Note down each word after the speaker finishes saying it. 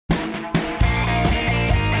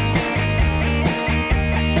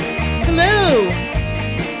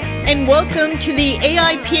and welcome to the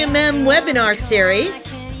AIPMM webinar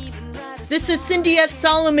series. This is Cindy F.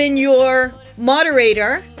 Solomon, your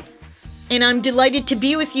moderator, and I'm delighted to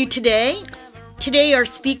be with you today. Today our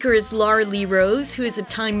speaker is Laura Lee Rose, who is a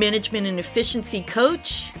time management and efficiency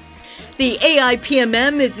coach. The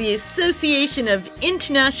AIPMM is the Association of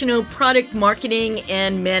International Product Marketing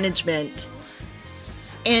and Management.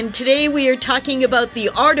 And today we are talking about the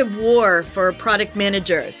art of war for product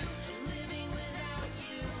managers.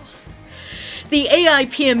 The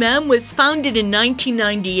AIPMM was founded in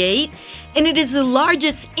 1998, and it is the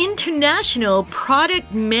largest international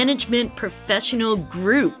product management professional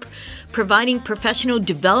group, providing professional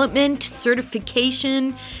development,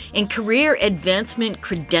 certification, and career advancement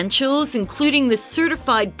credentials, including the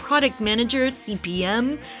Certified Product Manager,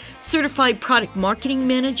 CPM, Certified Product Marketing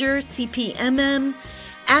Manager, CPMM,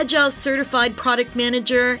 Agile Certified Product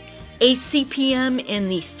Manager, ACPM,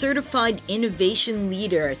 and the Certified Innovation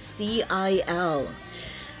Leader, CIL.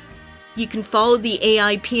 You can follow the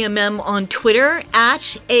AIPMM on Twitter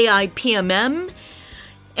at AIPMM,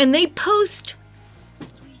 and they post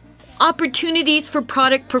opportunities for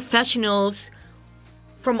product professionals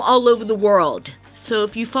from all over the world. So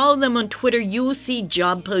if you follow them on Twitter, you will see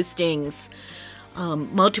job postings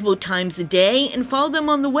multiple times a day, and follow them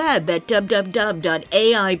on the web at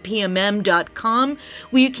www.aipmm.com,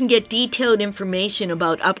 where you can get detailed information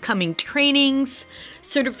about upcoming trainings,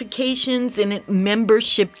 certifications, and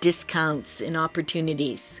membership discounts and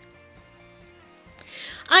opportunities.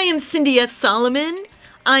 I am Cindy F. Solomon.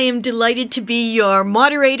 I am delighted to be your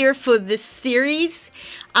moderator for this series.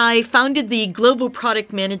 I founded the Global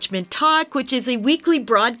Product Management Talk, which is a weekly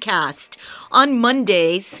broadcast on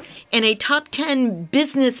Mondays and a top 10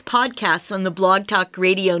 business podcast on the Blog Talk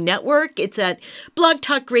Radio Network. It's at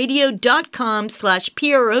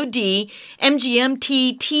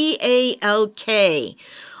blogtalkradio.com/PRODMGMTTALK.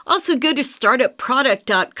 Also, go to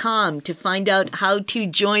startupproduct.com to find out how to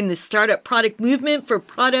join the startup product movement for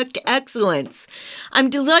product excellence. I'm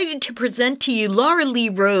delighted to present to you Laura Lee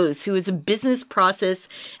Rose, who is a business process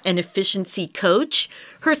and efficiency coach.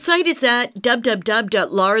 Her site is at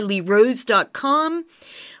www.lauraleerose.com.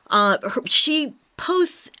 She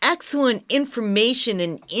posts excellent information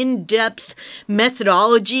and in-depth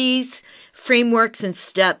methodologies, frameworks, and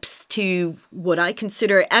steps to what I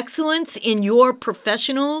consider excellence in your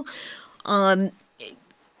professional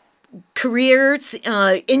careers,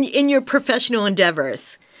 in your professional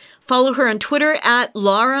endeavors. Follow her on Twitter at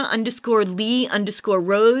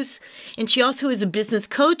Laura_Lee_Rose. And she also is a business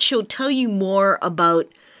coach. She'll tell you more about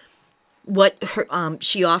what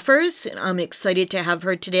she offers. And I'm excited to have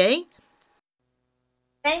her today.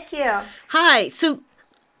 Thank you. Hi. So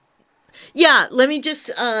yeah, let me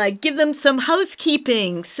just give them some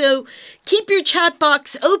housekeeping. So keep your chat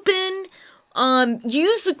box open.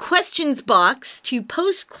 Use the questions box to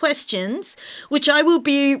post questions, which I will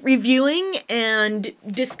be reviewing and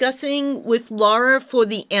discussing with Laura for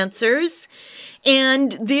the answers.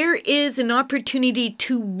 And there is an opportunity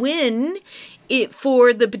to win.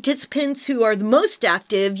 For the participants who are the most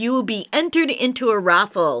active, you will be entered into a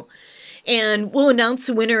raffle. And we'll announce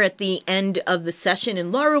the winner at the end of the session.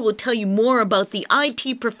 And Laura will tell you more about the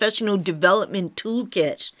IT Professional Development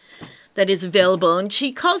Toolkit that is available. And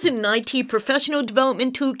she calls it an IT Professional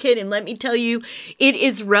Development Toolkit. And let me tell you, it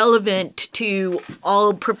is relevant to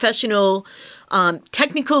all professional,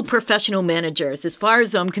 technical professional managers, as far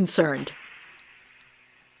as I'm concerned.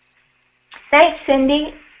 Thanks,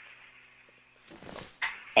 Cindy.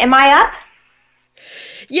 Am I up?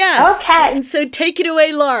 Yes. Okay. And so take it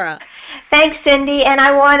away, Laura. Thanks, Cindy, and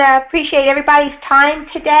I want to appreciate everybody's time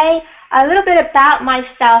today. A little bit about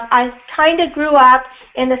myself. I kind of grew up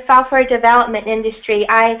in the software development industry.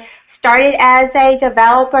 I started as a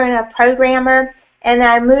developer and a programmer, and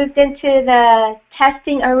I moved into the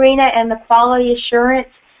testing arena and the quality assurance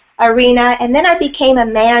arena, and then I became a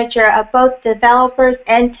manager of both developers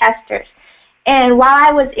and testers. And while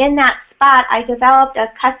I was in that spot, I developed a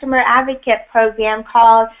customer advocate program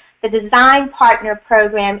called the Design Partner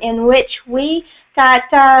Program, in which we got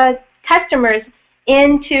customers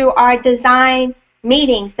into our design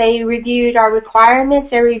meetings. They reviewed our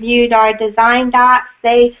requirements, they reviewed our design docs,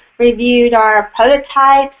 they reviewed our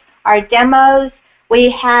prototypes, our demos.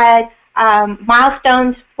 We had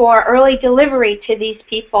milestones for early delivery to these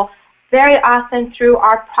people, very often through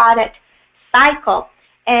our product cycle.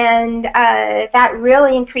 And that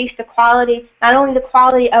really increased the quality, not only the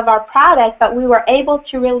quality of our product, but we were able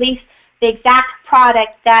to release the exact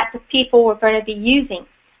product that the people were going to be using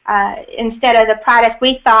instead of the product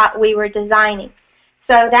we thought we were designing.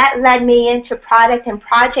 So that led me into product and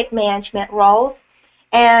project management roles.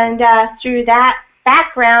 And through that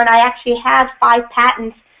background, I actually have 5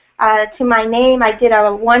 patents to my name. I did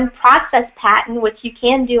a one process patent, which you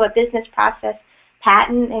can do a business process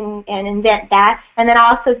patent and invent that. And then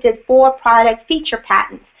I also did 4 product feature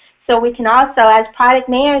patents. So we can also, as product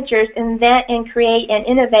managers, invent and create and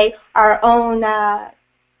innovate our own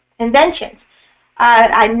inventions.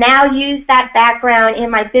 I now use that background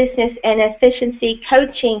in my business and efficiency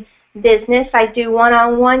coaching business. I do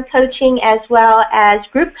one-on-one coaching as well as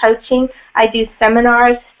group coaching. I do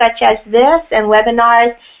seminars such as this and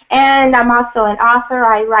webinars, and I'm also an author.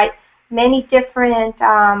 I write many different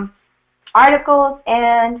articles,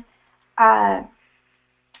 and I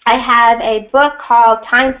have a book called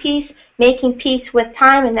Timepiece, Making Peace with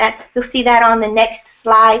Time, and that you'll see that on the next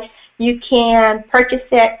slide. You can purchase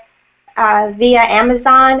it via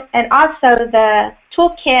Amazon, and also the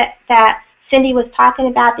toolkit that Cindy was talking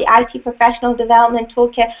about, the IT Professional Development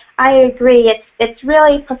Toolkit. I agree. It's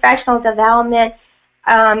really professional development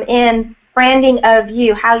in branding of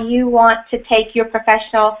you, how you want to take your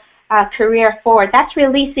professional career forward. That's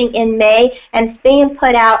releasing in May, and it's being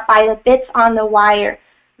put out by the Bits on the Wire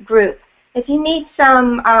group. If you need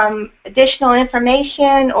some additional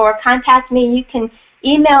information or contact me, you can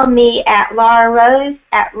email me at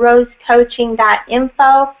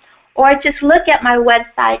laurarose@rosecoaching.info, or just look at my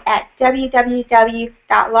website at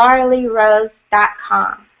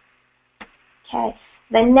www.lauraleerose.com. Okay.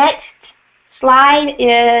 The next slide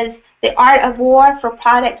is the Art of War for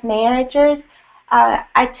Product Managers.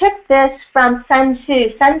 I took this from Sun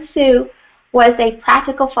Tzu. Sun Tzu was a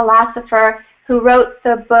practical philosopher who wrote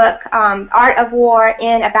the book Art of War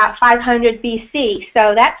in about 500 BC.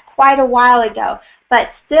 So that's quite a while ago. But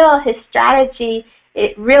still, his strategy,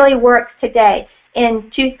 it really works today. In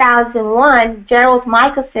 2001, Gerald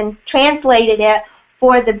Michelson translated it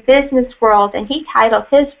for the business world, and he titled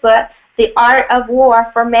his book The Art of War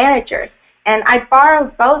for Managers. And I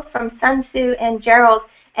borrowed both from Sun Tzu and Gerald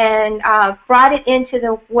and brought it into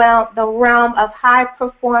the realm of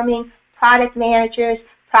high-performing product managers,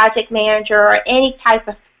 project manager, or any type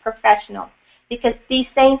of professional, because these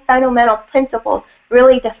same fundamental principles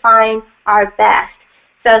really define our best.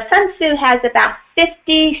 So Sun Tzu has about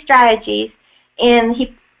 50 strategies, and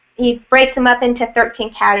he breaks them up into 13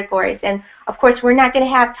 categories. And of course, we're not going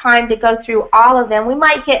to have time to go through all of them. We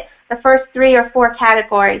might hit the first 3 or 4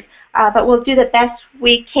 categories, but we'll do the best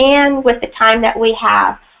we can with the time that we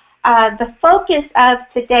have. The focus of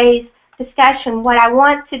today's discussion, what I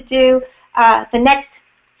want to do, the next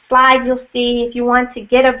slide you'll see, if you want to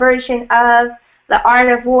get a version of The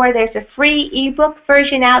Art of War, there's a free ebook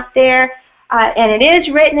version out there, and it is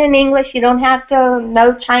written in English. You don't have to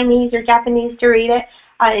know Chinese or Japanese to read it.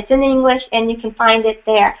 It's in English, and you can find it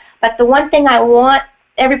there. But the one thing I want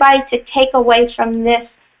everybody to take away from this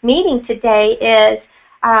meeting today is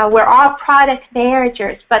we're all product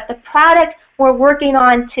managers, but the product we're working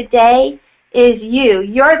on today is you.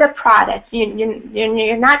 You're the product.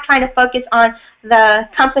 You're not trying to focus on the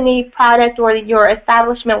company product or your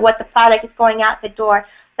establishment, what the product is going out the door.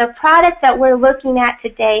 The product that we're looking at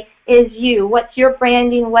today is you. What's your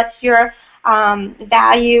branding? What's your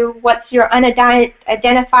value? What's your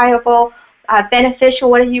unidentifiable beneficial?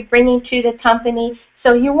 What are you bringing to the company?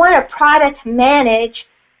 So you want to product manage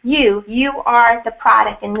you. You are the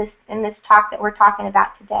product in this talk that we're talking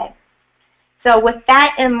about today. So with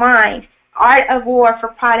that in mind, Art of War for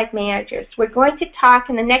Product Managers. We're going to talk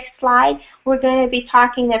in the next slide. We're going to be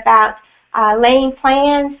talking about laying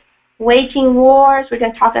plans, waging wars. We're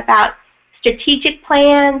going to talk about strategic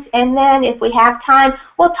plans, and then if we have time,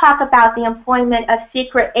 we'll talk about the employment of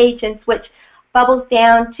secret agents, which bubbles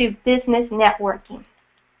down to business networking.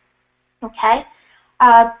 Okay?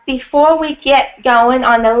 Before we get going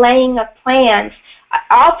on the laying of plans,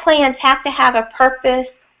 all plans have to have a purpose,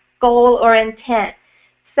 goal, or intent.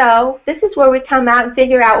 So this is where we come out and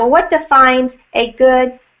figure out, well, what defines a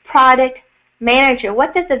good product manager?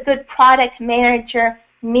 What does a good product manager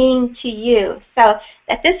mean to you? So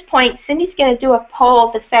at this point, Cindy's going to do a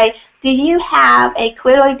poll to say, do you have a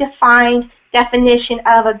clearly defined definition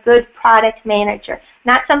of a good product manager?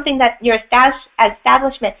 Not something that your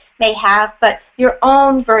establishment may have, but your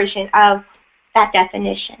own version of that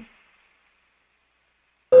definition.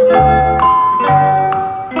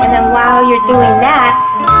 And then while you're doing that,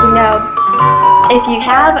 if you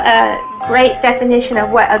have a great definition of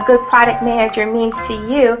what a good product manager means to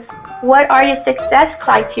you, what are your success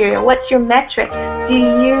criteria? What's your metric? How do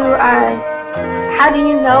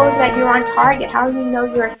you know that you're on target? How do you know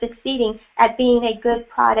you're succeeding at being a good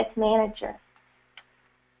product manager?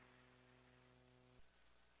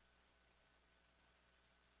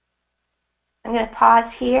 I'm going to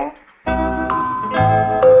pause here.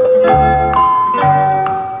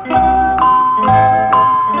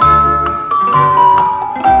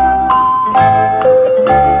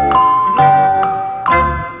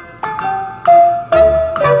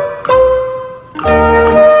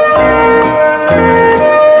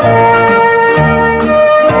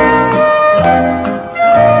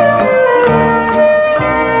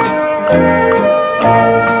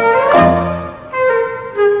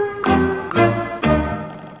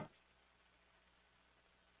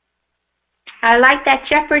 I like that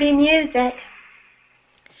Jeopardy music.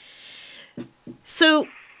 So,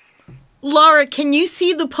 Laura, can you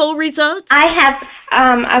see the poll results? I have.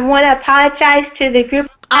 I want to apologize to the group.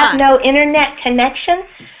 I have no internet connection.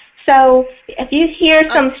 So if you hear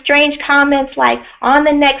some strange comments like on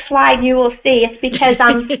the next slide you will see, it's because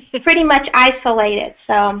I'm pretty much isolated.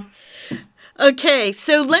 So. Okay,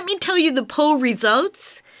 so let me tell you the poll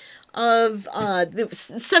results. Of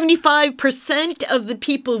 75% of the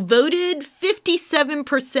people voted,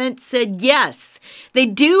 57% said yes. They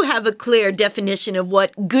do have a clear definition of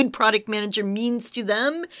what good product manager means to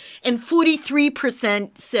them, and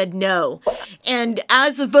 43% said no. And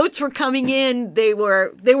as the votes were coming in, they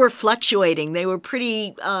were fluctuating. They were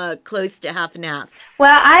pretty close to half and half.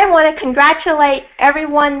 Well, I want to congratulate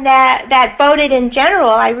everyone that voted in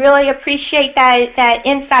general. I really appreciate that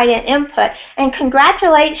insight and input. And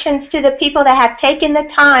congratulations to the people that have taken the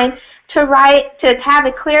time to have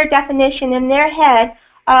a clear definition in their head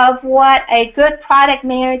of what a good product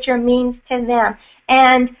manager means to them.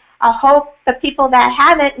 And I hope the people that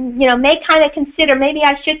haven't, may kind of consider, maybe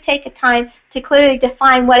I should take a time to clearly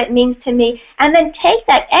define what it means to me, and then take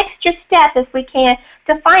that extra step, if we can,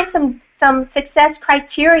 to find some success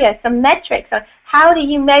criteria, some metrics on how do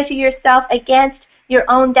you measure yourself against your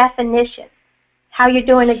own definition, how you're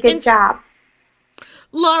doing a good job.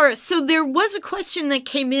 Laura, so there was a question that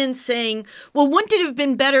came in saying, well, wouldn't it have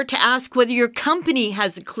been better to ask whether your company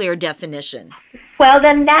has a clear definition? Well,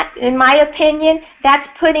 then that, in my opinion, that's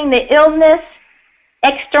putting the illness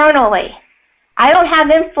externally. I don't have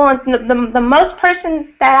influence. The most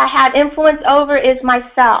person that I have influence over is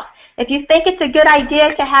myself. If you think it's a good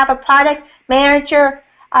idea to have a product manager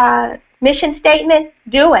mission statement,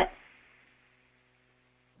 do it.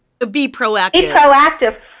 Be proactive. Be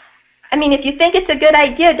proactive. I mean, if you think it's a good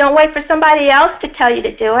idea, don't wait for somebody else to tell you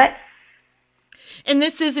to do it. And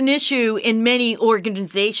this is an issue in many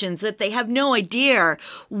organizations that they have no idea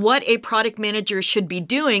what a product manager should be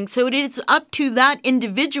doing. So it is up to that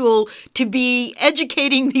individual to be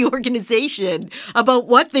educating the organization about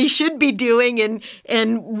what they should be doing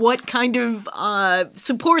and what kind of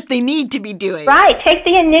support they need to be doing. Right. Take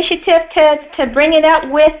the initiative to bring it up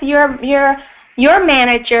with your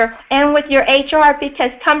manager and with your HR,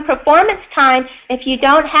 because come performance time, if you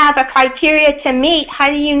don't have a criteria to meet,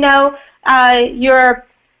 how do you know your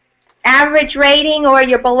average rating or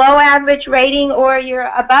your below average rating or your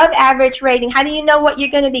above average rating? How do you know what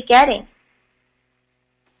you're going to be getting?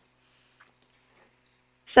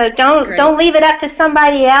 So don't leave it up to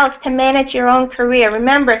somebody else to manage your own career.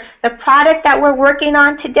 Remember, the product that we're working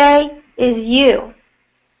on today is you.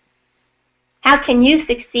 How can you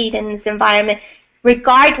succeed in this environment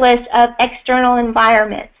regardless of external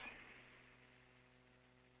environments?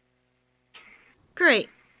 Great.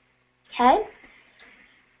 Okay.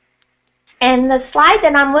 And the slide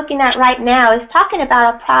that I'm looking at right now is talking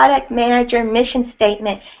about a product manager mission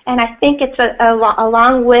statement. And I think it's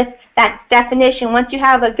along with that definition. Once you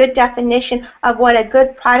have a good definition of what a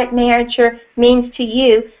good product manager means to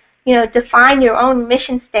you, define your own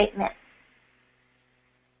mission statement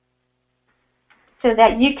so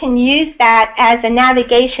that you can use that as a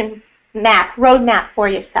navigation map, roadmap for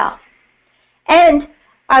yourself. And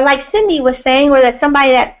like Cindy was saying, or that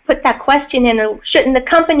somebody that put that question in, or shouldn't the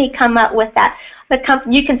company come up with that?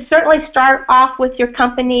 You can certainly start off with your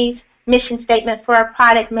company's mission statement for a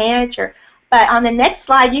product manager. But on the next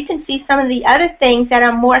slide, you can see some of the other things that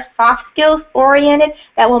are more soft skills oriented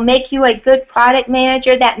that will make you a good product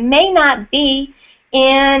manager that may not be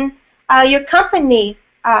in your company's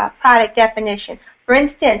product definition. For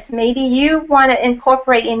instance, maybe you want to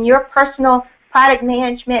incorporate in your personal product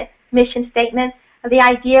management mission statement the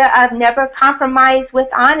idea of never compromise with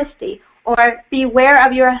honesty, or beware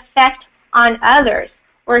of your effect on others,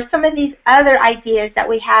 or some of these other ideas that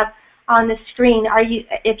we have on the screen.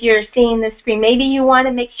 If you're seeing the screen, maybe you want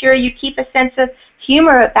to make sure you keep a sense of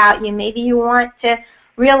humor about you. Maybe you want to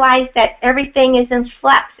realize that everything is in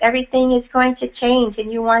flux, everything is going to change,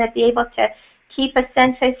 and you want to be able to keep a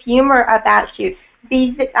sense of humor about you.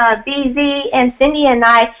 BZ and Cindy and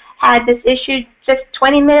I had this issue just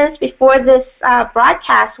 20 minutes before this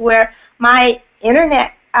broadcast where my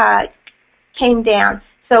internet came down.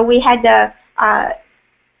 So we had to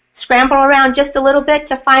scramble around just a little bit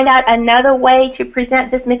to find out another way to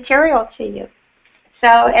present this material to you.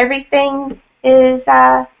 So everything is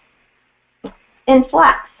in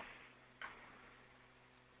flux.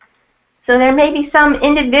 So there may be some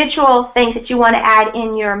individual things that you want to add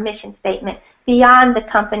in your mission statement beyond the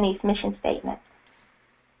company's mission statement.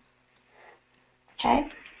 Okay?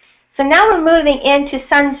 So now we're moving into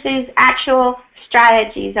Sun Tzu's actual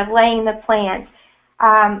strategies of laying the plans.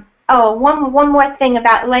 Oh, one more thing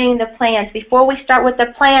about laying the plans. Before we start with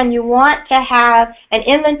the plan, you want to have an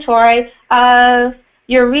inventory of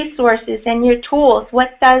your resources and your tools.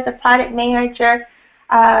 What does a product manager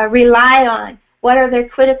rely on? What are their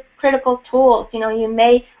critical tools? You know, you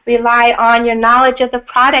may rely on your knowledge of the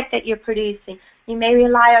product that you're producing. You may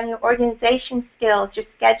rely on your organization skills, your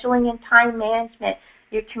scheduling and time management,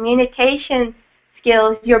 your communication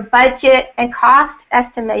skills, your budget and cost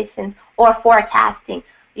estimations or forecasting,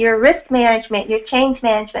 your risk management, your change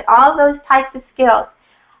management, all those types of skills.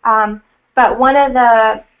 But one of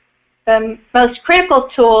the most critical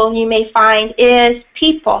tool you may find is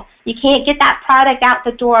people. You can't get that product out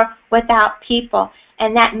the door without people.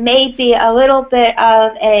 And that may be a little bit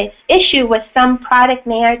of an issue with some product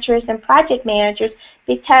managers and project managers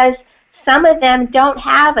because some of them don't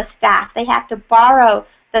have a staff. They have to borrow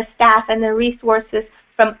the staff and the resources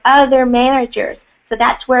from other managers. So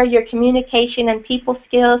that's where your communication and people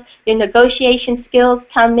skills, your negotiation skills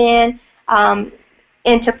come in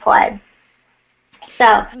into play.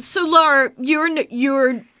 So Laura, you're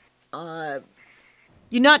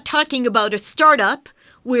not talking about a startup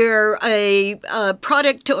where a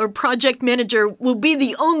product or project manager will be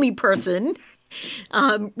the only person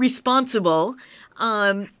responsible.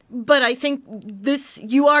 But I think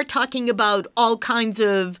you are talking about all kinds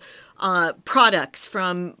of products,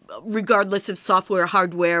 from regardless of software,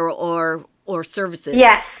 hardware, or services.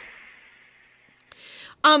 Yes.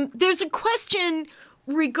 There's a question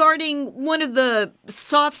regarding one of the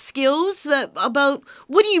soft skills about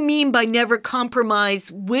what do you mean by never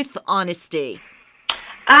compromise with honesty?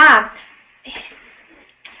 I'll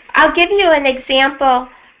give you an example.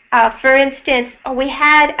 For instance, we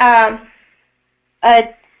had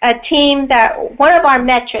a team that one of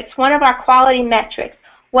our quality metrics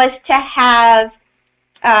was to have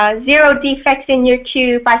 0 defects in your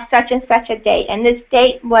queue by such and such a date. And this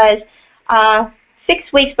date was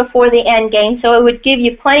 6 weeks before the end game, so it would give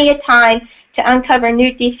you plenty of time to uncover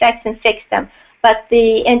new defects and fix them. But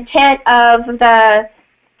the intent of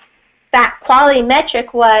that quality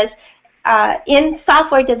metric was, in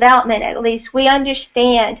software development at least, we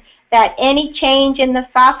understand that any change in the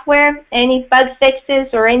software, any bug fixes,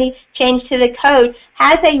 or any change to the code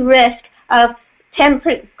has a risk of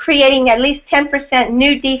creating at least 10%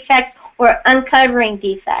 new defects or uncovering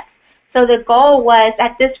defects. So the goal was,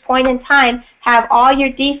 at this point in time, have all your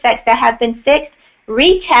defects that have been fixed,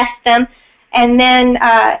 retest them, and then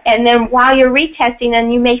while you're retesting them,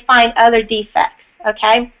 you may find other defects.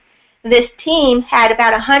 Okay, this team had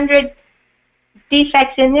about 100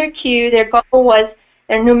 defects in their queue. Their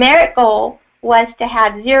numeric goal was to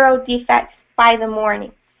have 0 defects by the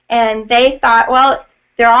morning, and they thought, well,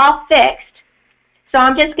 they're all fixed, so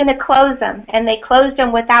I'm just going to close them, and they closed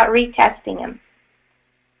them without retesting them.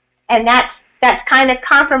 And that's kind of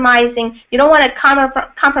compromising. You don't want to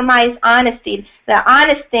compromise honesty. The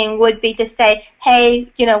honest thing would be to say, hey,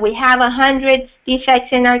 you know, we have 100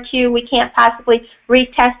 defects in our queue. We can't possibly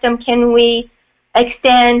retest them. Can we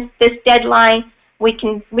extend this deadline? We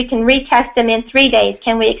can retest them in 3 days.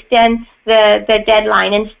 Can we extend the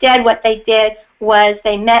deadline? Instead, what they did was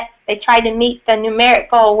they tried to meet the numeric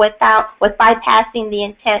goal with bypassing the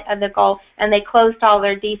intent of the goal, and they closed all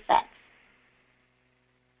their defects.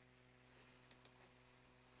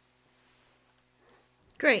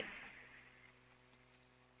 Great.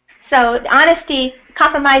 So honesty,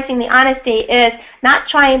 compromising the honesty, is not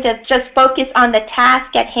trying to just focus on the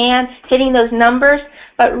task at hand, hitting those numbers,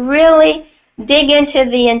 but really dig into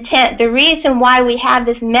the intent, the reason why we have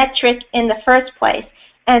this metric in the first place,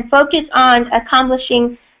 and focus on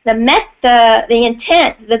accomplishing the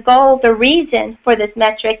intent, the goal, the reason for this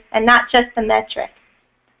metric, and not just the metric.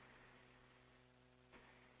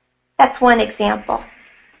 That's one example.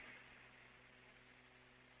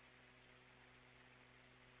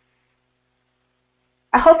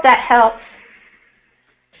 I hope that helps.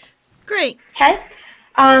 Great. Okay.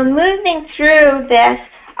 Moving through this,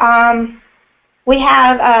 we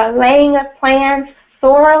have laying of plans,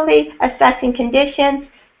 thoroughly assessing conditions,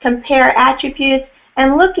 compare attributes,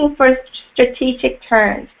 and looking for strategic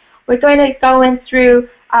turns. We're going to go in through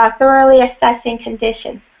thoroughly assessing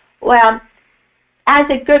conditions. Well, as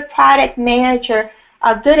a good product manager,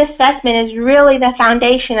 a good assessment is really the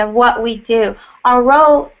foundation of what we do. Our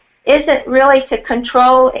role isn't really to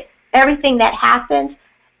control everything that happens,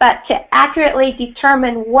 but to accurately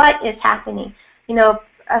determine what is happening. You know,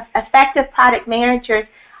 effective product managers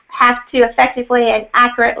have to effectively and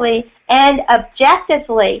accurately and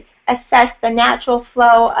objectively assess the natural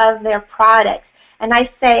flow of their products. And I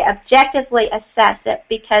say objectively assess it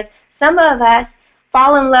because some of us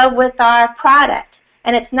fall in love with our product,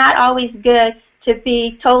 and it's not always good to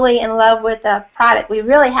be totally in love with a product. We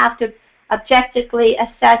really have to objectively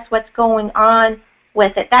assess what's going on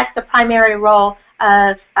with it. That's the primary role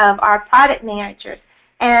of our product managers.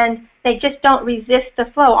 And they just don't resist the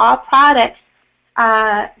flow. All products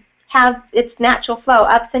have its natural flow,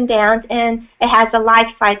 ups and downs, and it has a life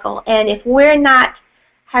cycle. And if we're not,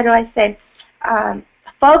 how do I say,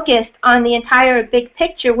 focused on the entire big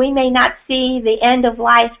picture, we may not see the end of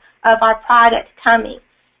life of our product coming.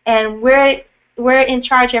 And we're in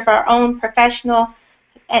charge of our own professional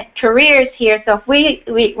careers here. So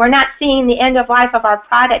if we're not seeing the end of life of our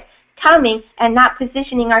product coming and not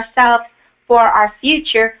positioning ourselves for our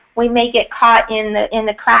future, we may get caught in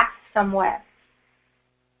the cracks somewhere.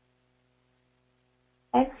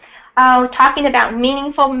 Okay. Talking about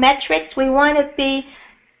meaningful metrics, we want to be,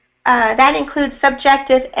 that includes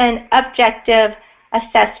subjective and objective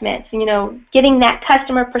assessments, getting that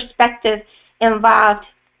customer perspective involved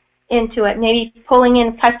into it, maybe pulling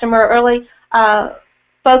in customer early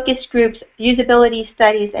focus groups, usability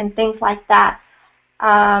studies, and things like that.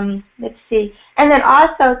 Let's see. And then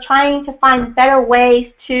also trying to find better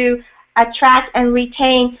ways to attract and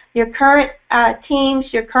retain your current teams,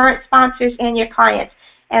 your current sponsors, and your clients.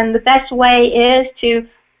 And the best way is to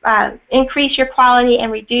increase your quality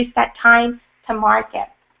and reduce that time to market.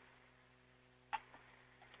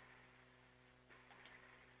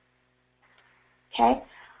 Okay.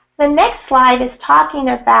 The next slide is talking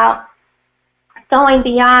about going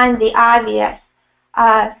beyond the obvious.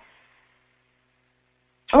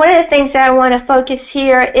 One of the things that I want to focus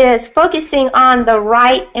here is focusing on the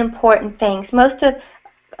right important things.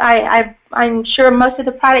 I'm sure most of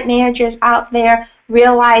the product managers out there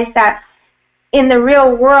realize that in the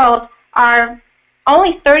real world,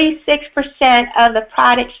 only 36% of the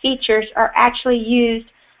product features are actually used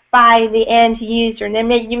by the end user.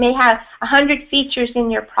 You may have 100 features in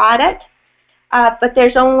your product, but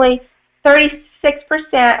there's only 36%,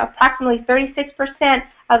 approximately 36%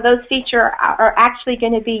 of those features are actually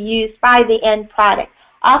going to be used by the end product.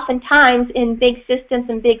 Oftentimes in big systems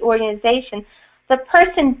and big organizations, the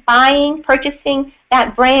person purchasing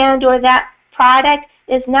that brand or that product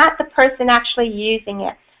is not the person actually using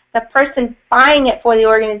it. The person buying it for the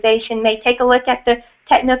organization may take a look at the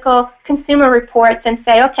technical consumer reports and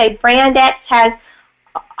say, okay, brand X has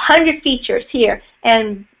 100 features here,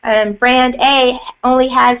 and brand A only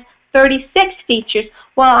has 36 features.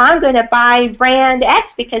 Well, I'm going to buy brand X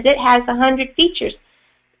because it has 100 features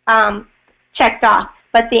checked off.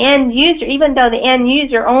 But the end user, even though the end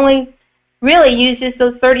user only really uses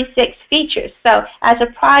those 36 features. So as a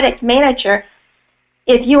product manager,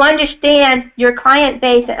 if you understand your client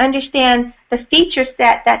base and understand the feature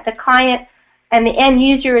set that the client and the end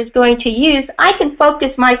user is going to use, I can focus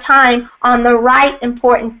my time on the right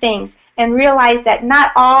important things and realize that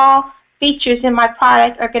not all features in my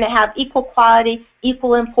product are going to have equal quality,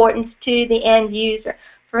 equal importance to the end user.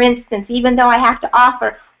 For instance, even though I have to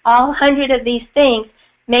offer all 100 of these things,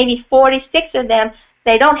 maybe 46 of them,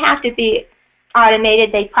 they don't have to be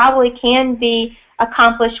automated. They probably can be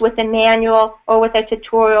accomplished with a manual or with a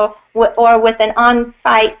tutorial or with an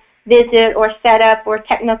on-site visit or setup or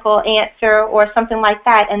technical answer or something like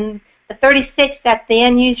that. And the 36 that the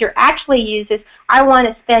end user actually uses, I want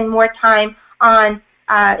to spend more time on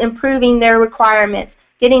improving their requirements,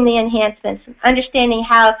 getting the enhancements, understanding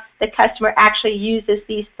how the customer actually uses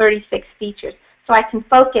these 36 features so I can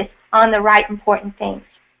focus on the right important things.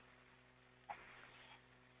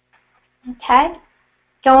 Okay,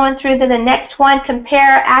 going through to the next one,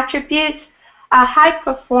 compare attributes. A high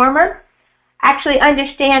performer actually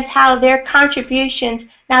understands how their contributions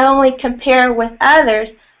not only compare with others,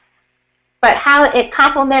 but how it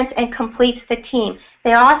complements and completes the team.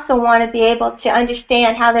 They also want to be able to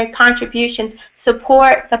understand how their contributions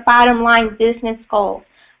support the bottom line business goals.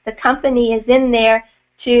 The company is in there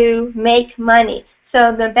to make money.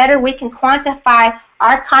 So the better we can quantify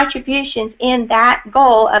our contributions in that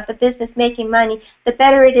goal of the business making money, the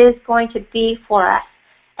better it is going to be for us.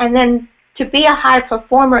 And then to be a high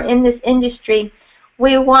performer in this industry,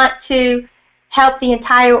 we want to help the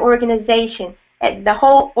entire organization. The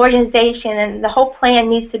whole organization and the whole plan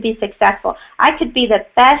needs to be successful. I could be the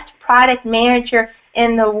best product manager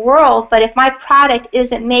in the world, but if my product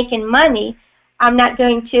isn't making money, I'm not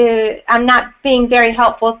being very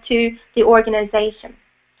helpful to the organization.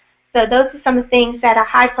 So those are some of the things that a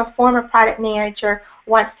high performer product manager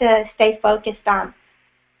wants to stay focused on.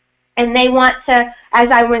 And they want to, as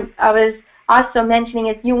I was also mentioning,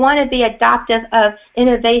 is you want to be adoptive of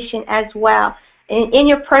innovation as well, in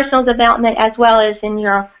your personal development as well as in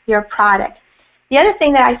your product. The other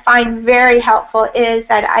thing that I find very helpful is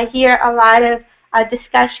that I hear a lot of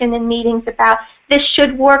discussion and meetings about this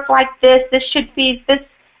should work like this, this,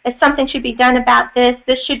 if something should be done about this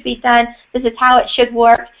should be done, this is how it should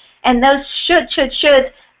work. And those shoulds,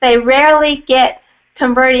 they rarely get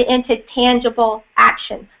converted into tangible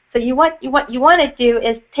action. So what you want to do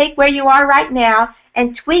is take where you are right now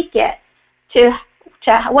and tweak it to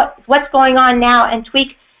what's going on now, and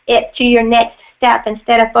tweak it to your next step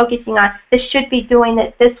instead of focusing on this should be doing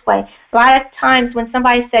it this way. A lot of times when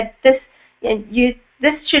somebody said this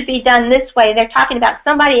should be done this way, they're talking about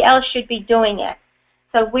somebody else should be doing it.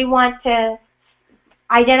 So we want to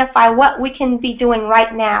identify what we can be doing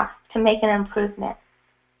right now to make an improvement.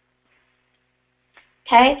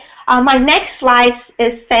 Okay, my next slide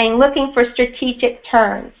is saying looking for strategic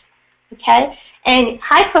turns. Okay, and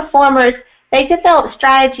high performers, they develop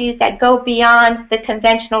strategies that go beyond the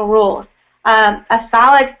conventional rules. A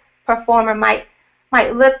solid performer might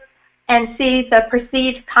look and see the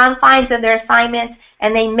perceived confines of their assignments,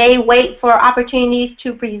 and they may wait for opportunities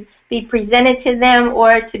to be presented to them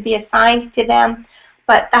or to be assigned to them.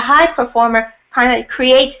 But the high performer kind of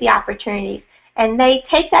creates the opportunities, and they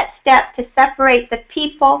take that step to separate the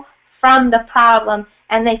people from the problem,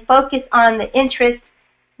 and they focus on the interests,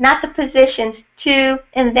 not the positions, to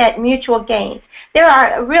invent mutual gains. There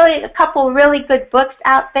are really a couple really good books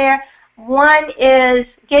out there. One is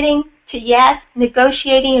Getting to Yes,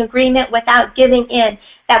 Negotiating Agreement Without Giving In.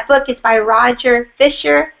 That book is by Roger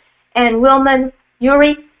Fisher and Wilman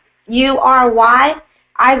Ury, U-R-Y.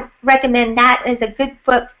 I recommend that as a good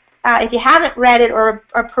book. If you haven't read it or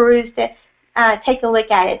perused it, take a look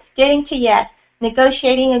at it. It's Getting to Yes,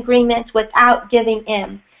 Negotiating Agreements Without Giving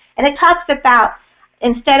In. And it talks about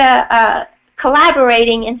instead of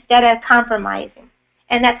collaborating instead of compromising.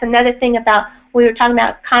 And that's another thing about, we were talking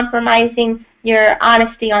about compromising your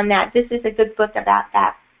honesty on that. This is a good book about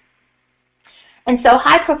that. And so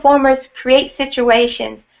high performers create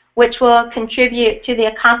situations which will contribute to the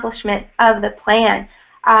accomplishment of the plan.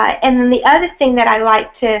 And then the other thing that I like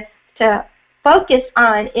to focus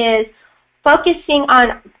on is focusing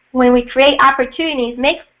on, when we create opportunities,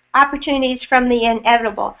 make opportunities from the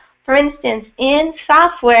inevitable. For instance, in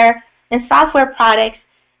software products,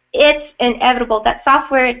 it's inevitable that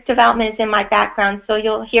software development is in my background, so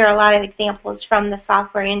you'll hear a lot of examples from the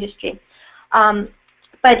software industry.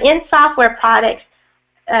 But in software products,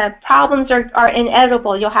 problems are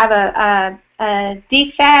inevitable. You'll have a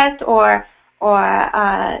defect or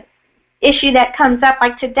issue that comes up,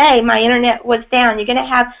 like today, my internet was down. You're going to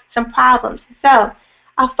have some problems. So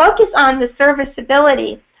I'll focus on the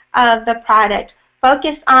serviceability of the product.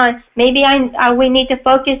 Focus on, maybe we need to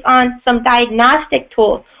focus on some diagnostic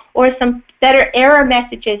tools or some better error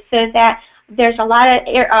messages, so that there's a lot of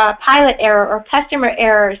pilot error or customer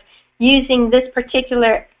errors using this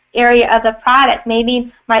particular area of the product.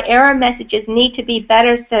 Maybe my error messages need to be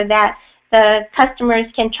better so that the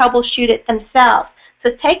customers can troubleshoot it themselves. So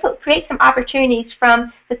create some opportunities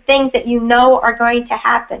from the things that you know are going to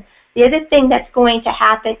happen. The other thing that's going to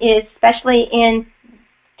happen is, especially in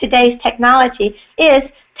today's technology is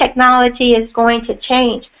going to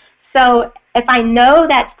change. So if I know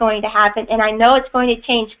that's going to happen and I know it's going to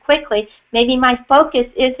change quickly, maybe my focus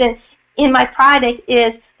isn't in my product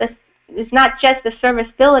is not just the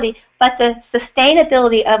serviceability, but the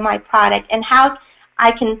sustainability of my product and how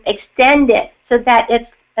I can extend it so that its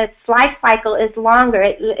life cycle is longer.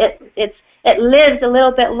 It lives a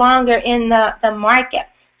little bit longer in the market.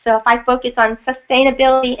 So if I focus on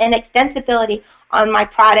sustainability and extensibility on my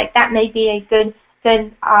product, that may be a good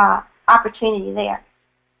opportunity there.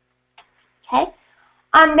 Okay,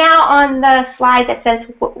 I'm now on the slide that says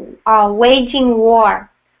waging war.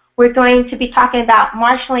 We're going to be talking about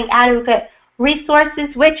marshaling adequate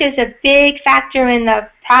resources, which is a big factor in the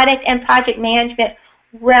product and project management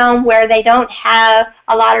realm where they don't have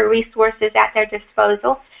a lot of resources at their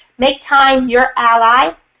disposal. Make time your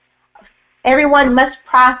ally. Everyone must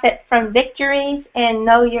profit from victories and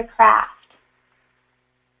know your craft.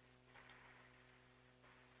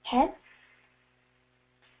 Okay.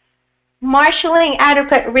 Marshaling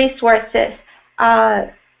adequate resources.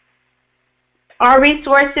 Our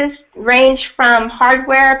resources range from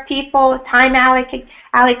hardware, people, time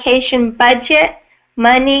allocation, budget,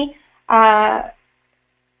 money,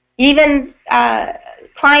 even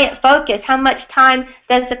client focus. How much time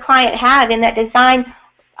does the client have? In that design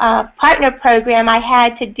partner program, I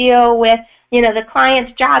had to deal with, the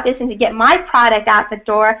client's job isn't to get my product out the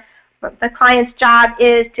door, but the client's job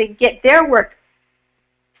is to get their work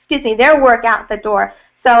out the door.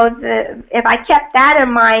 So if I kept that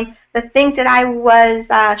in mind, the things that I was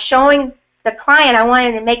showing the client, I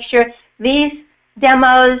wanted to make sure these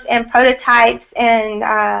demos and prototypes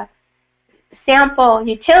and sample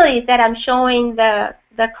utilities that I'm showing the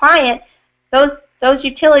client, those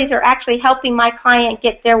utilities are actually helping my client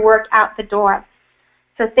get their work out the door.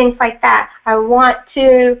 So things like that. I want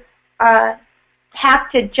to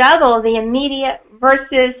have to juggle the immediate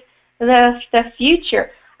versus the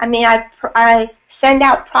future. I mean, I send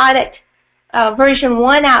out product version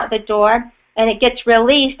 1 out the door, and it gets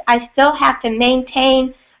released. I still have to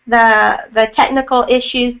maintain the technical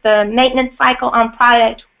issues, the maintenance cycle on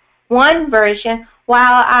product 1 version,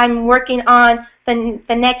 while I'm working on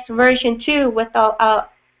the next version 2 with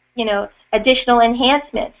additional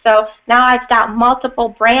enhancements. So now I've got multiple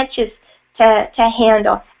branches to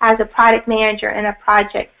handle as a product manager and a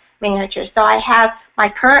project manager. So I have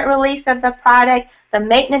my current release of the product, the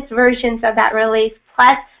maintenance versions of that release,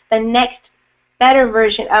 plus the next better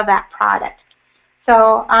version of that product.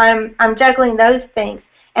 So I'm juggling those things.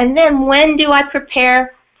 And then when do I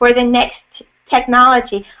prepare for the next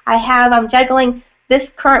technology? I'm juggling this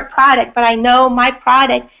current product, but I know my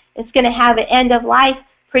product is going to have an end of life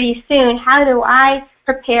pretty soon. How do I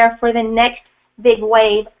prepare for the next big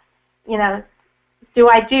wave? Do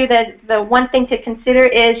I do the one thing to consider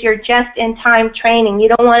is your just-in-time training. You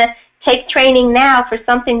don't want to take training now for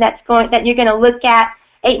something that you're going to look at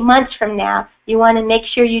 8 months from now. You want to make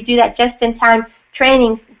sure you do that just-in-time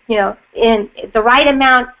training, in the right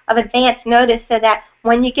amount of advance notice so that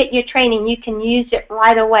when you get your training, you can use it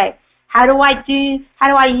right away. How do I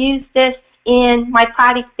use this in my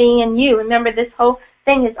product being you? Remember, this whole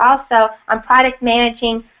thing is also, I'm product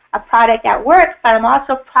managing a product at work, but I'm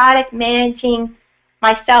also product managing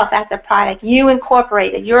myself as a product. You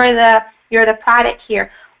Incorporated, you're the product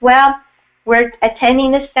here. Well, we're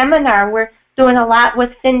attending this seminar. We're doing a lot with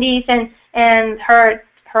Cindy's and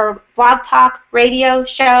her Blog Talk radio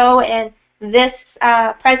show and this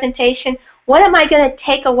presentation. What am I going to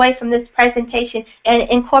take away from this presentation and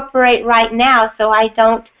incorporate right now so I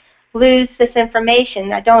don't lose this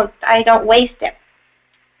information? I don't waste it.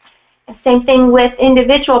 Same thing with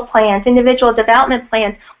individual plans, individual development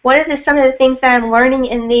plans. What are some of the things that I'm learning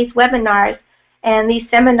in these webinars and these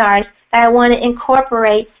seminars that I want to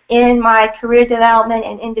incorporate in my career development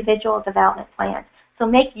and individual development plans? So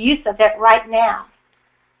make use of it right now.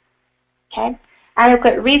 Okay?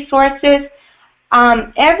 Adequate resources.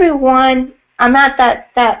 Everyone, I'm at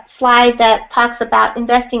that slide that talks about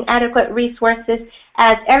investing adequate resources,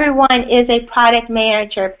 as everyone is a product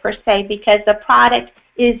manager per se, because the product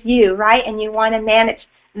is you, right? And you want to manage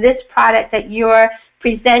this product that you're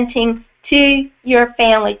presenting to your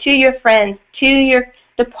family, to your friends, to your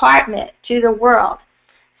department, to the world.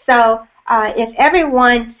 So if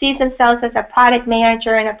everyone sees themselves as a product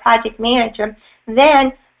manager and a project manager,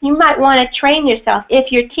 then you might want to train yourself.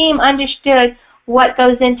 If your team understood what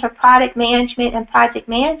goes into product management and project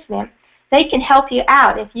management, they can help you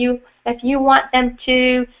out. If you want them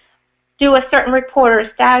to do a certain report or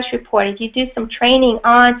a status report, if you do some training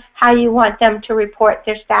on how you want them to report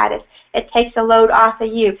their status, it takes a load off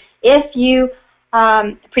of you. If you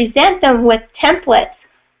present them with templates,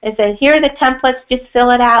 and say, here are the templates, just fill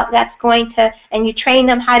it out, and you train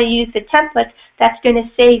them how to use the templates, that's going to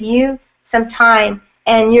save you some time,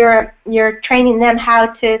 and you're training them how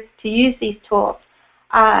to use these tools.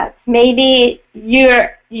 Maybe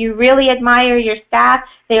you really admire your staff,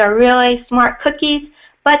 they are really smart cookies,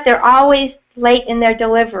 but they're always late in their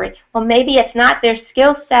delivery. Well, maybe it's not their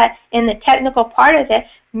skill set in the technical part of it,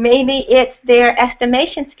 maybe it's their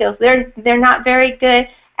estimation skills. They're not very good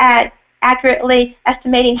at accurately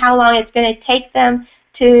estimating how long it's going to take them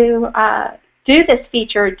to do this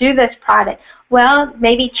feature or do this product. Well,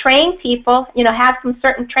 maybe train people, have some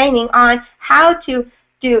certain training on how to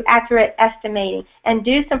do accurate estimating and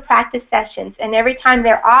do some practice sessions. And every time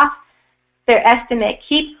they're off their estimate,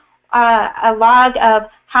 keep a log of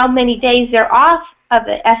how many days they're off of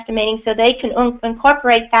the estimating so they can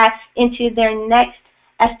incorporate that into their next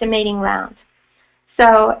estimating round.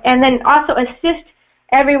 So, and then also assist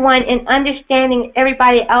everyone in understanding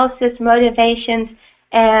everybody else's motivations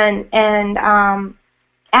and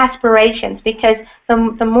aspirations, because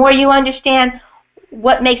the more you understand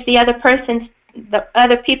what makes the other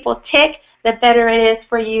people tick, the better it is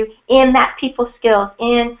for you in that people skills,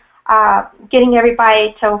 in getting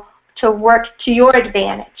everybody to work to your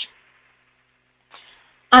advantage.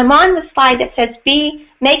 I'm on the slide that says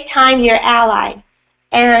make time your ally,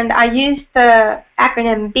 and I use the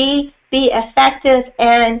acronym be effective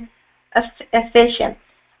and efficient.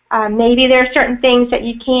 Maybe there are certain things that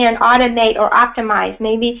you can automate or optimize.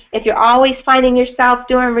 Maybe if you're always finding yourself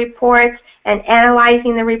doing reports and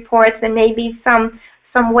analyzing the reports, then maybe some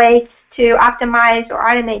way to optimize or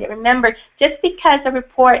automate it. Remember, just because a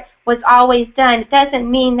report was always done, it doesn't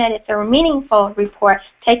mean that it's a meaningful report.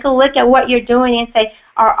 Take a look at what you're doing and say,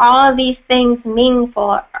 are all of these things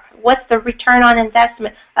meaningful? What's the return on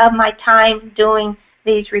investment of my time doing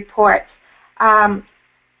these reports? And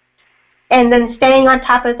then staying on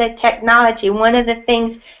top of the technology. One of the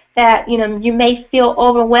things that you may feel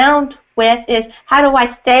overwhelmed with is, how do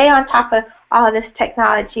I stay on top of all of this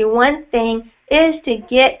technology? One thing is to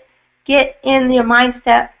get in your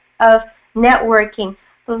mindset of networking.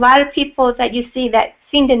 A lot of people that you see that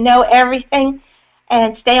seem to know everything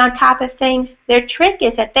and stay on top of things, their trick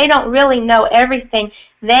is that they don't really know everything.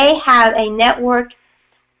 They have a network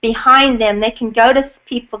behind them. They can go to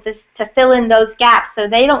people to fill in those gaps, so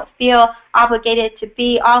they don't feel obligated to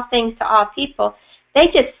be all things to all people. They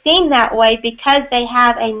just seem that way because they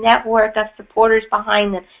have a network of supporters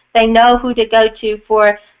behind them. They know who to go to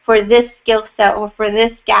for this skill set or for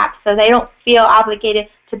this gap, so they don't feel obligated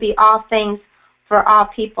to be all things for all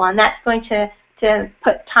people, and that's going to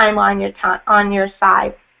put time on your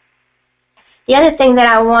side. The other thing that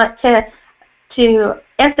I want to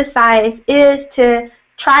emphasize is to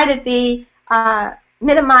try to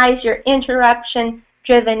minimize your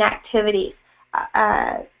interruption-driven activities.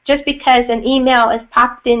 Just because an email is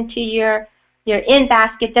popped into your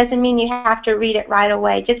in-basket doesn't mean you have to read it right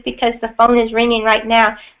away. Just because the phone is ringing right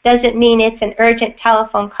now doesn't mean it's an urgent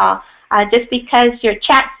telephone call. Just because your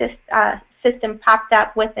chat system popped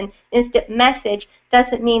up with an instant message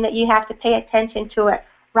doesn't mean that you have to pay attention to it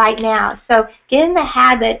right now. So get in the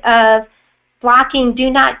habit of blocking do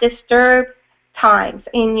not disturb times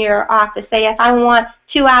in your office. Say if I want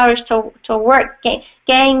 2 hours to work,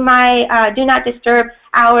 gang my do not disturb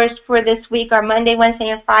hours for this week are Monday, Wednesday,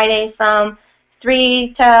 and Friday from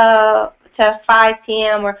 3 to 5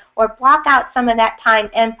 p.m. or block out some of that time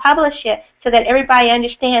and publish it so that everybody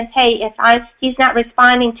understands, hey, if he's not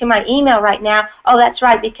responding to my email right now, oh, that's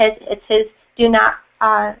right, because it's his do not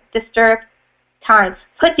disturb time.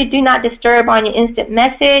 Put your do not disturb on your instant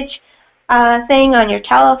message thing on your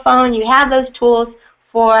telephone. You have those tools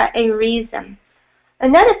for a reason.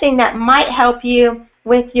 Another thing that might help you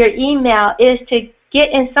with your email is to get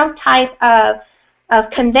in some type of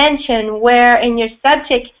convention where in your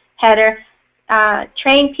subject header,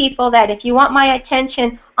 train people that if you want my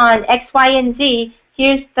attention on X, Y, and Z,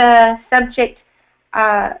 here's the subject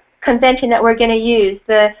convention that we're going to use.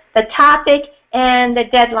 The topic and the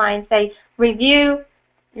deadline. Say review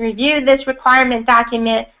this requirement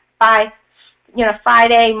document by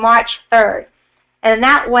Friday, March 3rd. And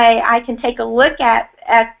that way I can take a look at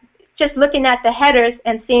just looking at the headers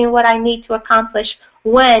and seeing what I need to accomplish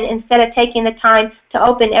when, instead of taking the time to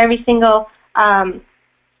open every single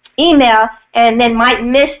email and then might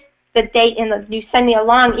miss the date. You send me a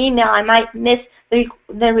long email, I might miss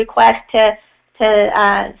the request to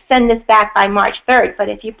send this back by March 3rd. But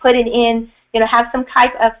if you put it in, have some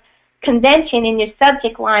type of convention in your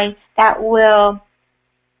subject line that will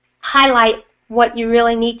highlight what you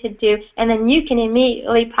really need to do, and then you can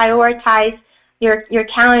immediately prioritize your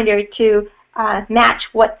calendar to match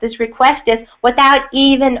what this request is without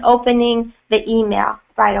even opening the email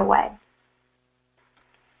right away.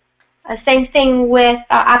 Same thing with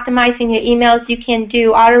optimizing your emails. You can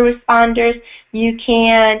do autoresponders. You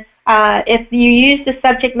can, if you use the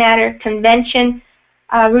subject matter convention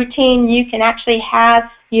routine, you can actually have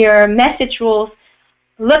your message rules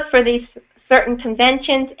look for these certain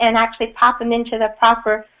conventions and actually pop them into the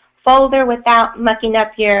proper folder without mucking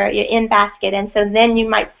up your in-basket. And so then you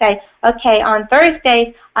might say, okay, on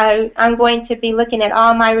Thursdays, I'm going to be looking at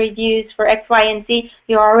all my reviews for X, Y, and Z.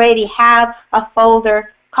 You already have a folder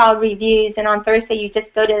called reviews, and on Thursday you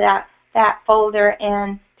just go to that folder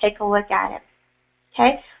and take a look at it.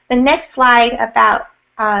 Okay? The next slide about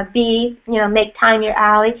B, make time your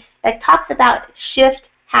ally, it talks about shift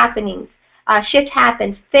happenings. Shift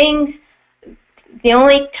happens. The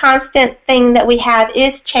only constant thing that we have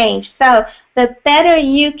is change. So the better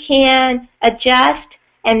you can adjust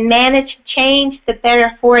and manage change, the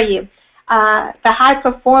better for you. The high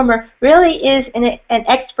performer really is an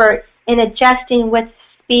expert in adjusting with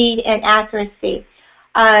speed and accuracy.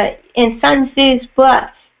 In Sun Tzu's book,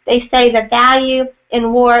 they say the value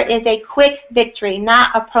in war is a quick victory,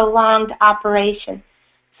 not a prolonged operation.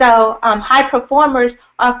 So high performers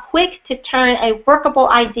are quick to turn a workable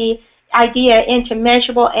idea into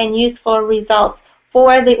measurable and useful results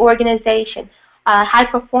for the organization. High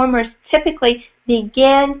performers typically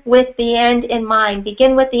begin with the end in mind.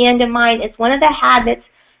 Begin with the end in mind is one of the habits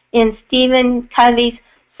in Stephen Covey's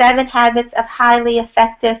 7 Habits of Highly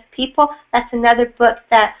Effective People. That's another book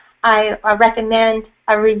that I recommend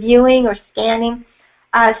reviewing or scanning.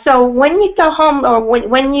 So when you go home or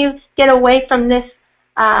when you get away from this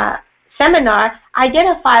seminar,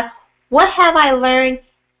 identify what have I learned,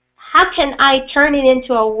 how can I turn it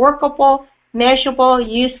into a workable, measurable,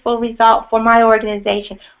 useful result for my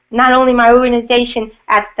organization. Not only my organization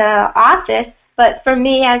at the office, but for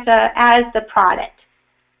me as the product.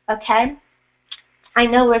 Okay? I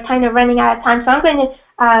know we're kind of running out of time, so I'm going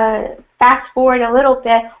to fast forward a little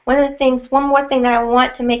bit. One more thing that I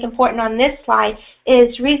want to make important on this slide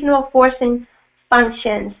is reasonable forcing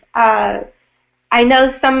functions. I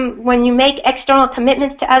know when you make external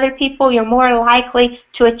commitments to other people, you're more likely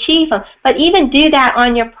to achieve them. But even do that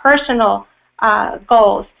on your personal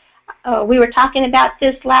goals. We were talking about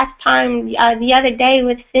this last time, the other day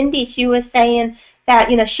with Cindy. She was saying that,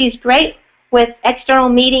 she's great with external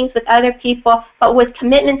meetings with other people, but with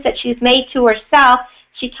commitments that she's made to herself,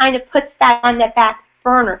 she kind of puts that on the back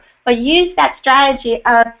burner. But use that strategy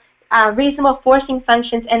of reasonable forcing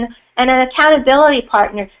functions and an accountability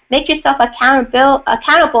partner. Make yourself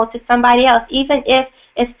accountable to somebody else, even if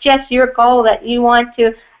it's just your goal that you want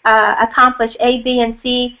to accomplish A, B, and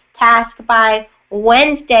C task by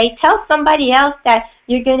Wednesday. Tell somebody else that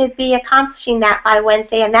you're going to be accomplishing that by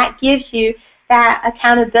Wednesday, and that gives you that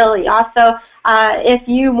accountability. Also, if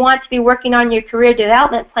you want to be working on your career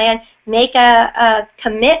development plan, make a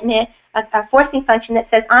commitment, a forcing function that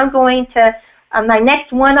says, I'm going to, my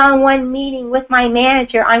next one-on-one meeting with my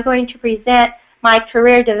manager, I'm going to present my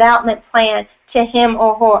career development plan to him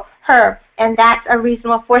or her. And that's a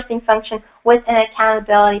reasonable forcing function with an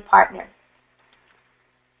accountability partner.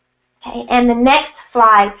 Okay, and the next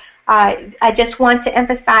slide, I just want to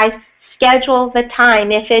emphasize, schedule the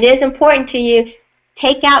time. If it is important to you,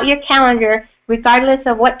 take out your calendar, regardless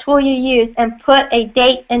of what tool you use, and put a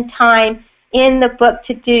date and time in the book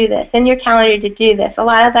to do this, in your calendar to do this. A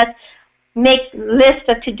lot of us make lists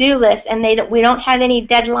of to-do lists, and we don't have any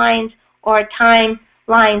deadlines or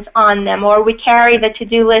timelines on them, or we carry the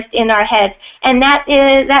to-do list in our heads, and that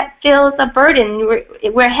feels a burden.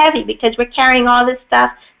 We're heavy because we're carrying all this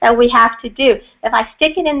stuff that we have to do. If I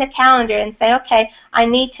stick it in the calendar and say, okay, I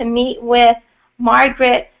need to meet with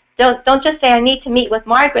Margaret, don't just say I need to meet with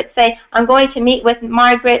Margaret. Say I'm going to meet with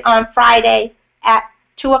Margaret on Friday at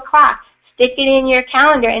 2 o'clock. Stick it in your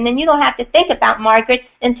calendar, and then you don't have to think about Margaret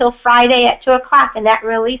until Friday at 2 o'clock, and that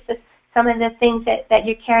releases some of the things that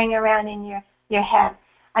you're carrying around in your head.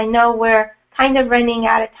 I know we're kind of running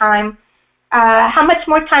out of time. How much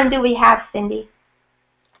more time do we have, Cindy?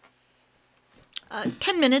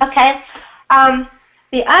 10 minutes. Okay.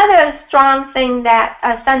 The other strong thing that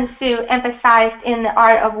Sun Tzu emphasized in The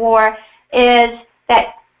Art of War is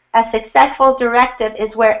that a successful directive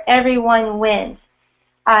is where everyone wins.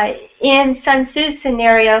 In Sun Tzu's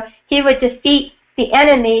scenario, he would defeat the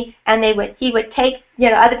enemy, and he would take,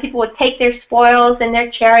 other people would take their spoils and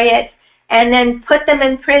their chariots and then put them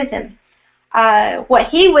in prison. What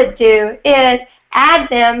he would do is add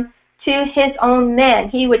them to his own men.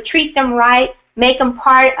 He would treat them right, make them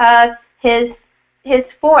part of his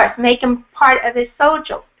force, make them part of his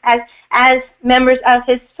soldiers, as members of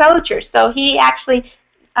his soldiers. So he actually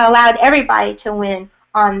allowed everybody to win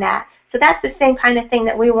on that. So that's the same kind of thing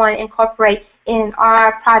that we want to incorporate in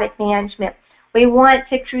our product management. We want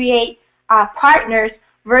to create partners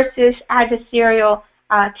versus adversarial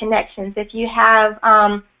connections. If you have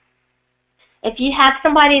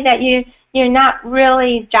somebody that you're not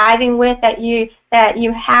really jiving with, that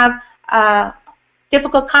you have a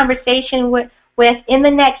difficult conversation with in the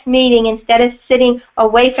next meeting, instead of sitting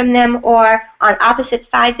away from them or on opposite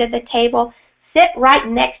sides of the table, sit right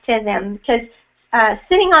next to them, because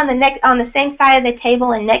sitting on the same side of the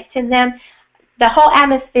table and next to them, the whole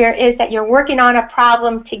atmosphere is that you're working on a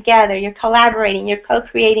problem together, you're collaborating, you're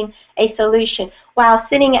co-creating a solution. While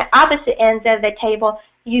sitting at opposite ends of the table,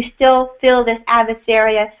 you still feel this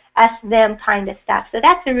adversarial, us-them kind of stuff. So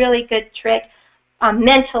that's a really good trick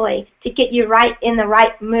mentally to get you right in the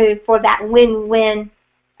right mood for that win-win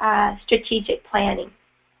strategic planning.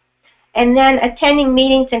 And then attending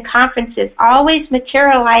meetings and conferences, always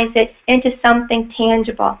materialize it into something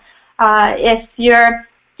tangible. If you're,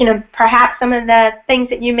 perhaps some of the things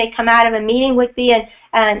that you may come out of a meeting would be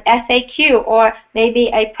an FAQ, or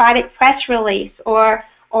maybe a product press release, or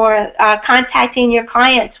contacting your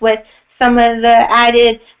clients with some of the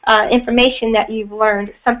added information that you've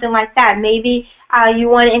learned, something like that. Maybe you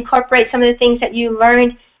want to incorporate some of the things that you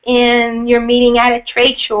learned in your meeting at a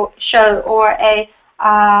trade show or a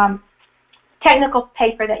technical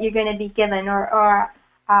paper that you're going to be given, or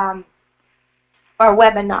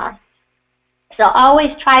webinar. So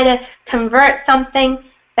always try to convert something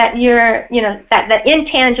that you're, that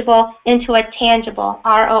intangible into a tangible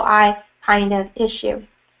ROI kind of issue.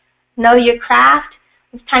 Know your craft.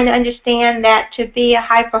 It's time to understand that to be a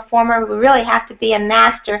high performer, we really have to be a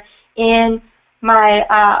master in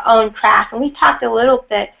my own craft. And we talked a little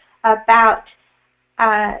bit about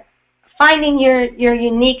finding your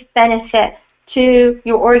unique benefit to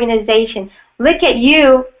your organization. Look at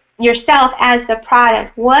yourself as the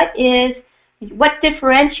product. What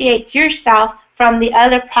differentiates yourself from the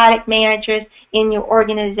other product managers in your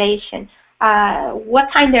organization?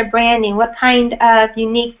 What kind of branding, what kind of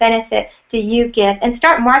unique benefit do you give? And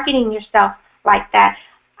start marketing yourself like that.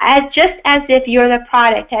 Just as if you're the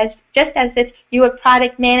product, just as if you would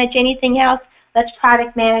product manage anything else, let's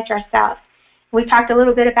product manage ourselves. We talked a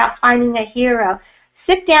little bit about finding a hero.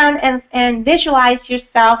 Sit down and visualize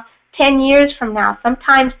yourself 10 years from now.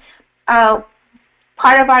 Sometimes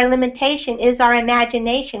part of our limitation is our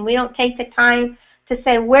imagination. We don't take the time to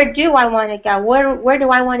say, where do I want to go? Where do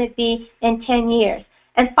I want to be in 10 years?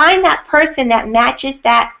 And find that person that matches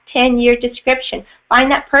that 10-year description. Find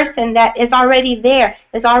that person that is already there,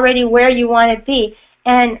 is already where you want to be,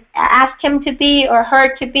 and ask him to be or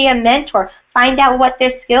her to be a mentor. Find out what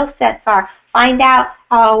their skill sets are. Find out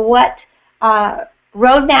what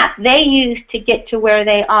roadmap they use to get to where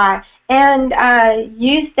they are, and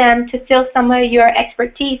use them to fill some of your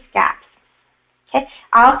expertise gaps. Okay.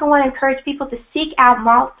 I also want to encourage people to seek out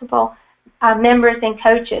multiple members and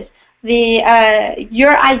coaches.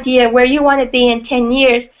 Your idea where you want to be in 10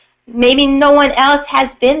 years, maybe no one else has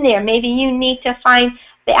been there. Maybe you need to find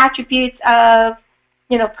the attributes of,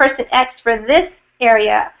 person X for this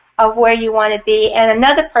area of where you want to be, and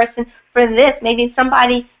another person for this. Maybe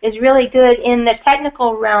somebody is really good in the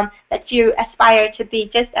technical realm that you aspire to be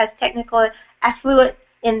just as technical, as fluent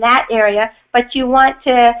in that area, but you want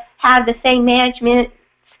to have the same management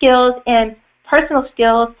skills and personal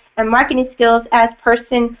skills and marketing skills as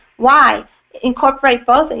person Y. Incorporate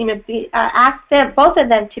both, ask them, both of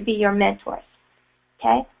them to be your mentors.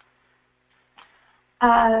 Okay?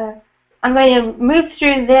 I'm going to move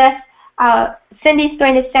through this. Cindy's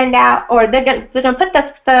going to send out, or they're going to put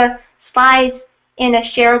the slides in a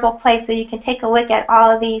shareable place so you can take a look at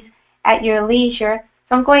all of these at your leisure.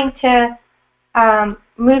 So I'm going to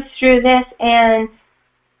move through this, and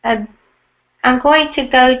I'm going to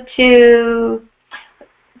go to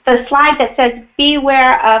the slide that says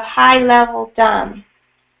beware of high-level dumb.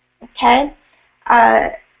 Okay?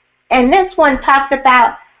 And this one talks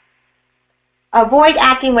about avoid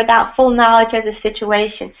acting without full knowledge of the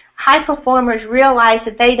situation. High performers realize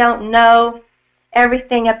that they don't know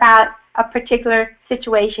everything about a particular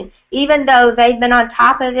situation. Even though they've been on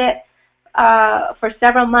top of it for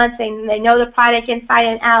several months and they know the product inside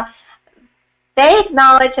and out, they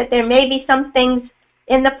acknowledge that there may be some things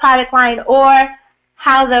in the product line or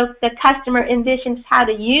how the customer envisions how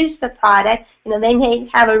to use the product. They may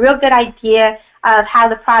have a real good idea of how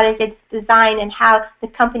the product is designed and how the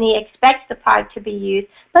company expects the product to be used,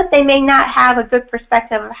 but they may not have a good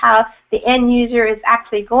perspective of how the end user is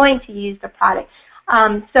actually going to use the product.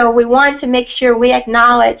 So we want to make sure we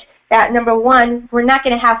acknowledge that, number one, we're not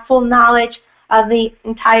going to have full knowledge of the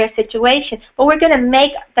entire situation, but we're going to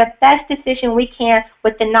make the best decision we can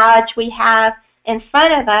with the knowledge we have in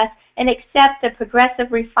front of us and accept the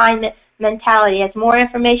progressive refinement mentality. As more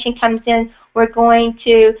information comes in, we're going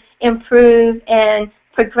to improve and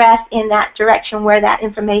progress in that direction where that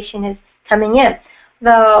information is coming in.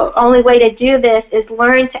 The only way to do this is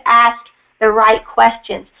learn to ask the right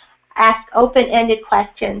questions. Ask open-ended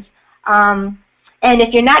questions. And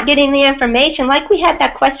if you're not getting the information, like we had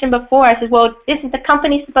that question before, I said, well, isn't the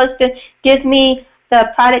company supposed to give me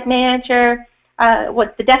the product manager,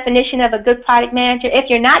 what's the definition of a good product manager? If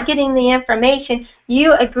you're not getting the information,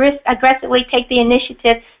 you aggressively take the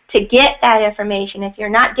initiative to get that information. If you're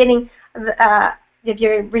not getting, if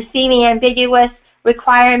you're receiving ambiguous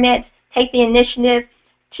requirements, take the initiative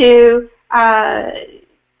to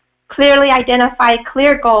clearly identify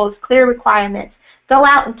clear goals, clear requirements. Go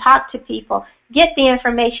out and talk to people. Get the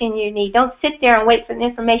information you need. Don't sit there and wait for the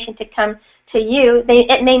information to come to you.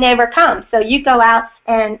 It may never come. So you go out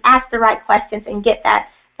and ask the right questions and get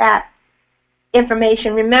that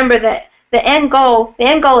information. Remember that the end goal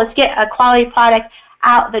is get a quality product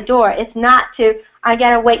out the door. It's not to, I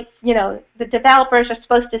got to wait, the developers are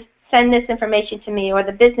supposed to send this information to me, or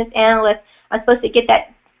the business analyst, I'm supposed to get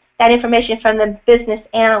that information from the business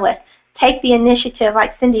analyst. Take the initiative,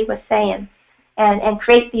 like Cindy was saying, and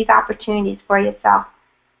create these opportunities for yourself.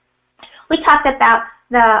 We talked about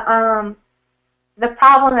the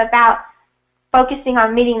problem about focusing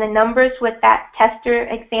on meeting the numbers with that tester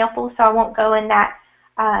example, so I won't go in that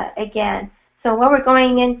again. So when we're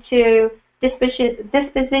going into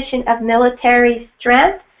disposition of military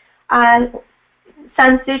strength,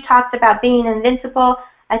 Sun Tzu talks about being invincible,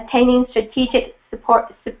 attaining strategic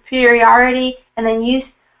superiority, and then use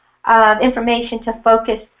of information to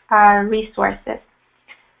focus resources.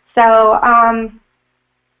 So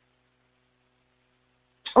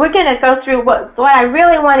we're going to go through what I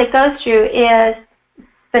really want to go through is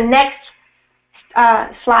the next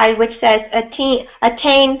slide, which says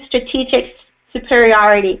attain strategic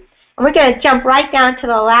superiority. And we're going to jump right down to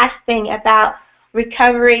the last thing about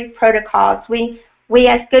recovery protocols. We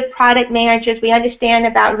as good product managers, we understand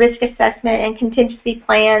about risk assessment and contingency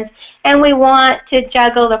plans, and we want to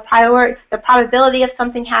juggle the probability of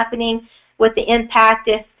something happening with the impact.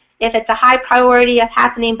 If it's a high priority of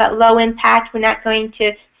happening but low impact, we're not going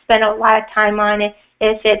to spend a lot of time on it.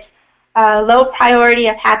 If it's a low priority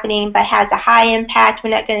of happening but has a high impact,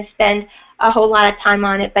 we're not going to spend a whole lot of time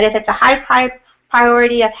on it. But if it's a high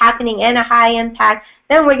priority of happening and a high impact,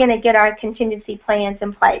 then we're going to get our contingency plans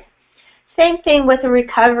in place. Same thing with a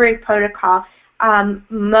recovery protocol.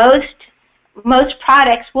 Most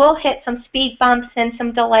products will hit some speed bumps and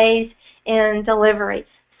some delays in delivery.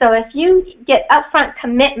 So if you get upfront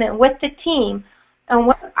commitment with the team on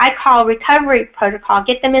what I call recovery protocol,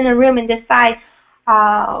 get them in the room and decide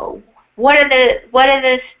what are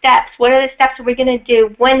the steps that we're going to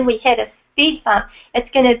do when we hit a speed bump. It's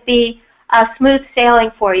going to be smooth sailing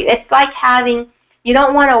for you. It's like you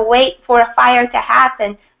don't want to wait for a fire to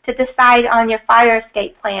happen to decide on your fire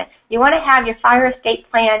escape plan. You want to have your fire escape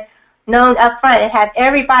plan known up front and have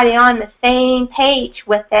everybody on the same page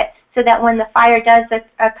with it so that when the fire does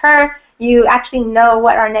occur, you actually know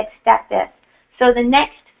what our next step is. So the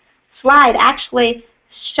next slide actually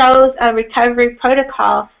shows a recovery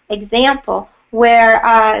protocol example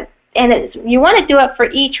where, you want to do it for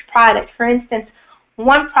each product. For instance,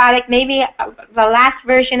 one product, maybe the last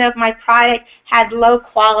version of my product had low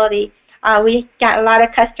quality. We got a lot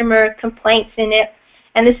of customer complaints in it,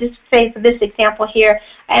 and this is this example here.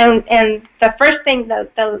 And the first thing,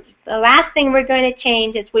 the last thing we're going to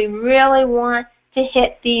change is we really want to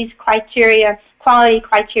hit these criteria, quality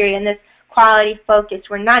criteria, and this quality focus.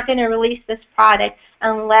 We're not going to release this product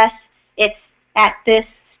unless it's at this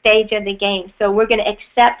stage of the game. So we're going to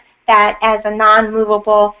accept that as a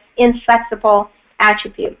non-movable, inflexible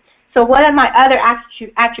attribute. So what are my other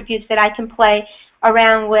attributes that I can play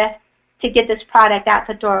around with to get this product out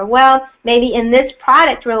the door? Well, maybe in this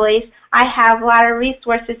product release, I have a lot of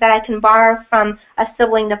resources that I can borrow from a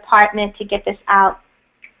sibling department to get this out.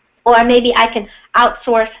 Or maybe I can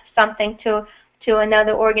outsource something to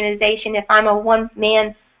another organization. If I'm a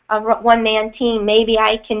one-man team, maybe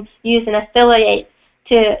I can use an affiliate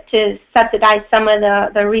to subsidize some of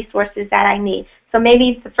the resources that I need. So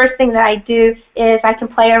maybe the first thing that I do is I can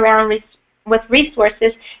play around with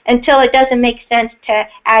resources until it doesn't make sense to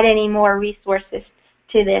add any more resources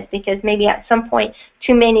to this, because maybe at some point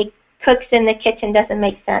too many cooks in the kitchen doesn't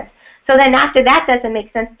make sense. So then after that doesn't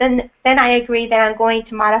make sense, then I agree that I'm going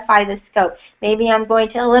to modify the scope. Maybe I'm going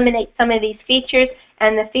to eliminate some of these features,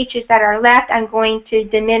 and the features that are left, I'm going to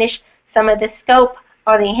diminish some of the scope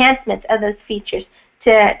or the enhancements of those features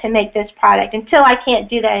to make this product until I can't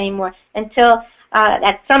do that anymore, until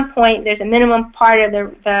at some point there's a minimum part of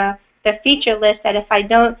the feature list that if I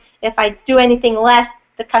do anything less,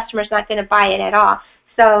 the customer's not going to buy it at all.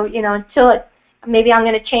 So, maybe I'm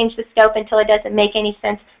going to change the scope until it doesn't make any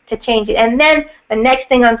sense to change it. And then the next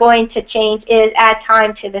thing I'm going to change is add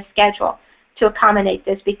time to the schedule to accommodate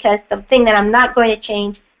this, because the thing that I'm not going to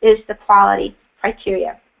change is the quality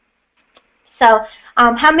criteria. So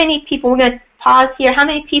how many people, we're going to pause here, how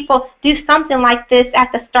many people do something like this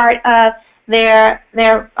at the start of their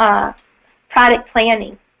product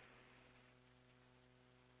planning?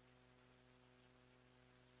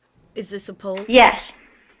 Is this a poll? Yes.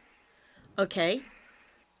 Okay.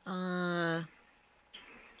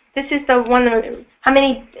 This is the one, how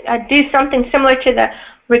many do something similar to the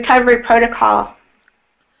recovery protocol?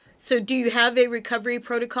 So do you have a recovery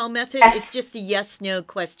protocol method? Yes. It's just a yes-no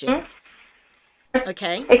question. Mm-hmm.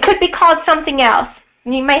 Okay. It could be called something else.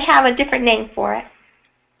 You may have a different name for it.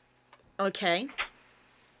 Okay.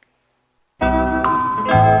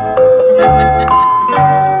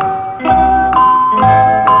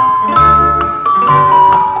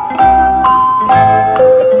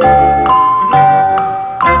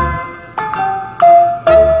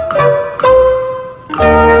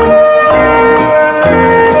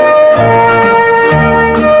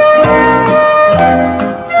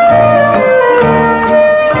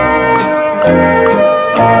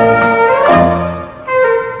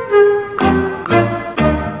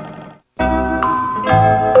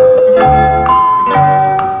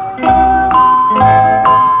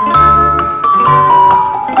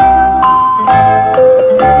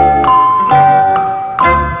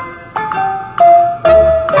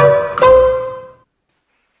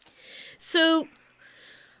 So,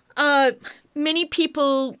 many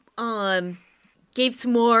people gave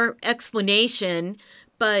some more explanation,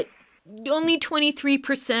 but only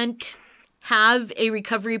 23% have a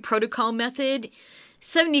recovery protocol method.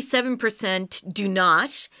 77% do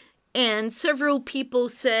not. And several people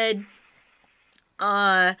said,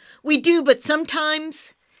 we do, but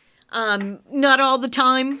sometimes, not all the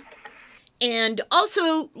time. And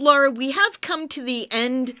also, Laura, we have come to the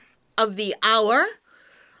end of the hour.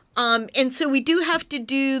 And so we do have to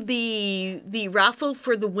do the raffle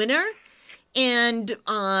for the winner. And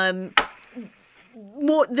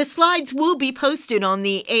the slides will be posted on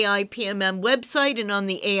the AIPMM website and on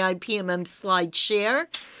the AIPMM slide share.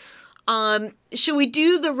 Should we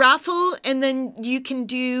do the raffle and then you can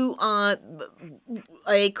do a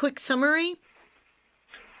quick summary?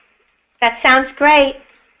 That sounds great.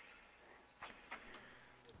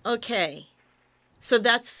 Okay, so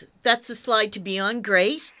that's the slide to be on.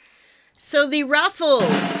 Great. So the raffle, and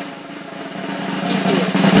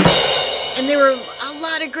there were a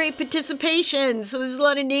lot of great participation. So there's a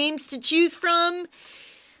lot of names to choose from.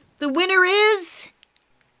 The winner is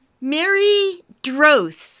Mary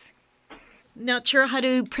Dross. Not sure how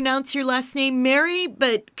to pronounce your last name, Mary,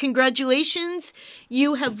 but congratulations.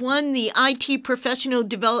 You have won the IT Professional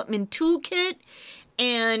Development Toolkit.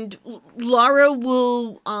 And Laura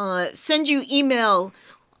will send you email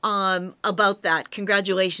about that.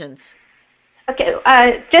 Congratulations. Okay,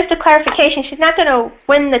 just a clarification. She's not going to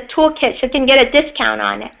win the toolkit. She can get a discount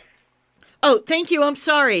on it. Oh, thank you. I'm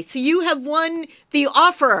sorry. So you have won the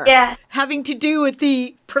offer having to do with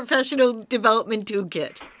the Professional Development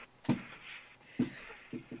Toolkit.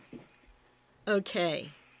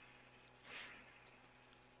 Okay.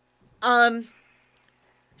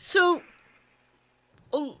 So,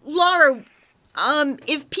 Laura,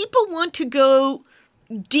 if people want to go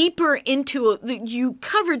deeper into it, you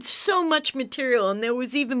covered so much material and there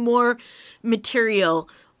was even more material.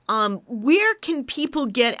 Where can people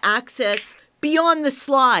get access beyond the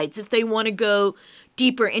slides if they want to go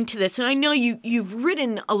deeper into this? And I know you've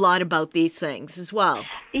written a lot about these things as well.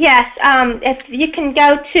 Yes, if you can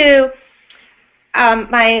go to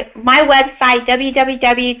my website,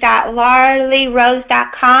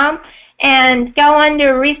 www.lauraleerose.com, and go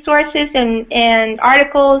under resources and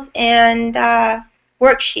articles and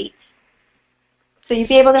worksheets. So you'll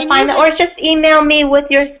be able to find that, or just email me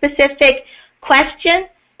with your specific question,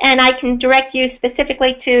 and I can direct you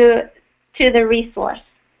specifically to the resource.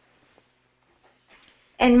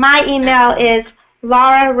 And my email is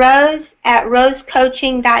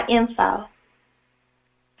laurarose@rosecoaching.info.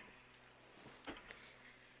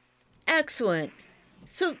 Excellent.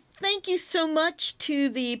 So thank you so much to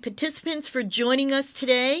the participants for joining us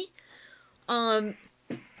today.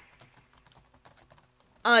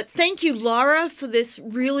 Thank you, Laura, for this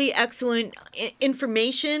really excellent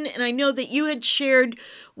information. And I know that you had shared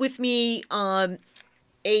with me a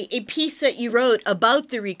piece that you wrote about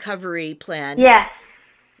the recovery plan. Yes.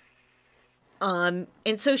 And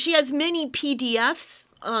so she has many PDFs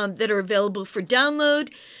that are available for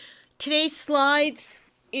download. Today's slides,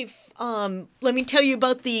 let me tell you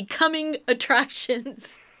about the coming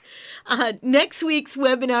attractions. Next week's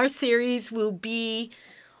webinar series will be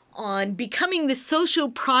on becoming the social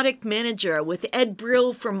product manager with Ed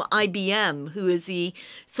Brill from IBM, who is the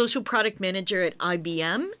social product manager at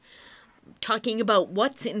IBM, talking about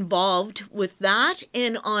what's involved with that.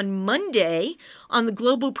 And on Monday, on the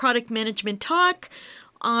Global Product Management Talk,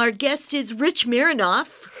 our guest is Rich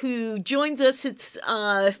Marinoff, who joins us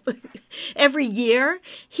every year.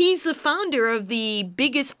 He's the founder of the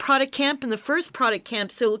biggest product camp and the first product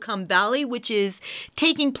camp, Silicon Valley, which is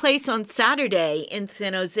taking place on Saturday in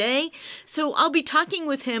San Jose. So I'll be talking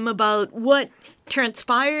with him about what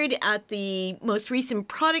transpired at the most recent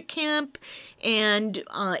product camp and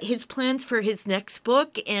his plans for his next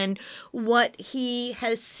book and what he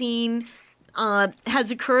has seen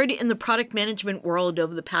has occurred in the product management world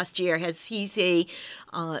over the past year. He's a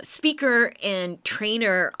speaker and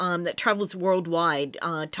trainer that travels worldwide,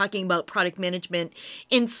 talking about product management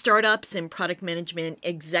in startups and product management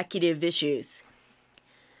executive issues.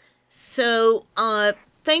 So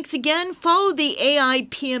thanks again. Follow the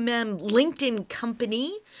AIPMM LinkedIn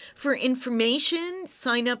company for information.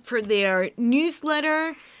 Sign up for their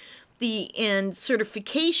newsletter. And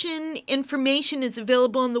certification information is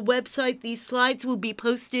available on the website. These slides will be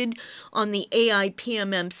posted on the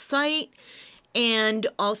AIPMM site and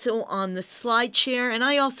also on the SlideShare, and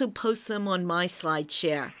I also post them on my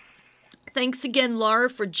SlideShare. Thanks again, Laura,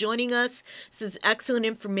 for joining us. This is excellent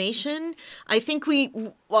information. I think we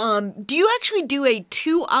do you actually do a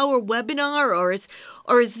 2-hour webinar,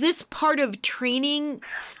 or is this part of training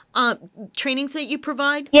trainings that you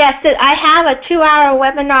provide? Yes, I have a 2-hour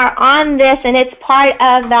webinar on this, and it's part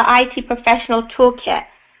of the IT Professional Toolkit.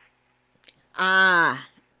 Ah,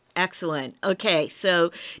 excellent. Okay,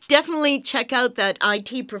 so definitely check out that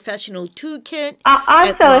IT Professional Toolkit.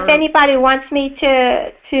 Also, if anybody wants me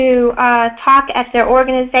to talk at their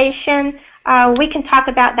organization, we can talk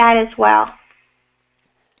about that as well.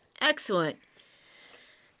 Excellent.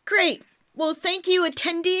 Great. Well, thank you,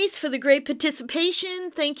 attendees, for the great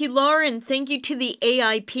participation. Thank you, Laura, and thank you to the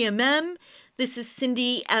AIPMM. This is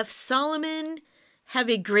Cindy F. Solomon. Have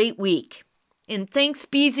a great week. And thanks,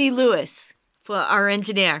 BZ Lewis, for our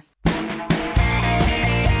engineer.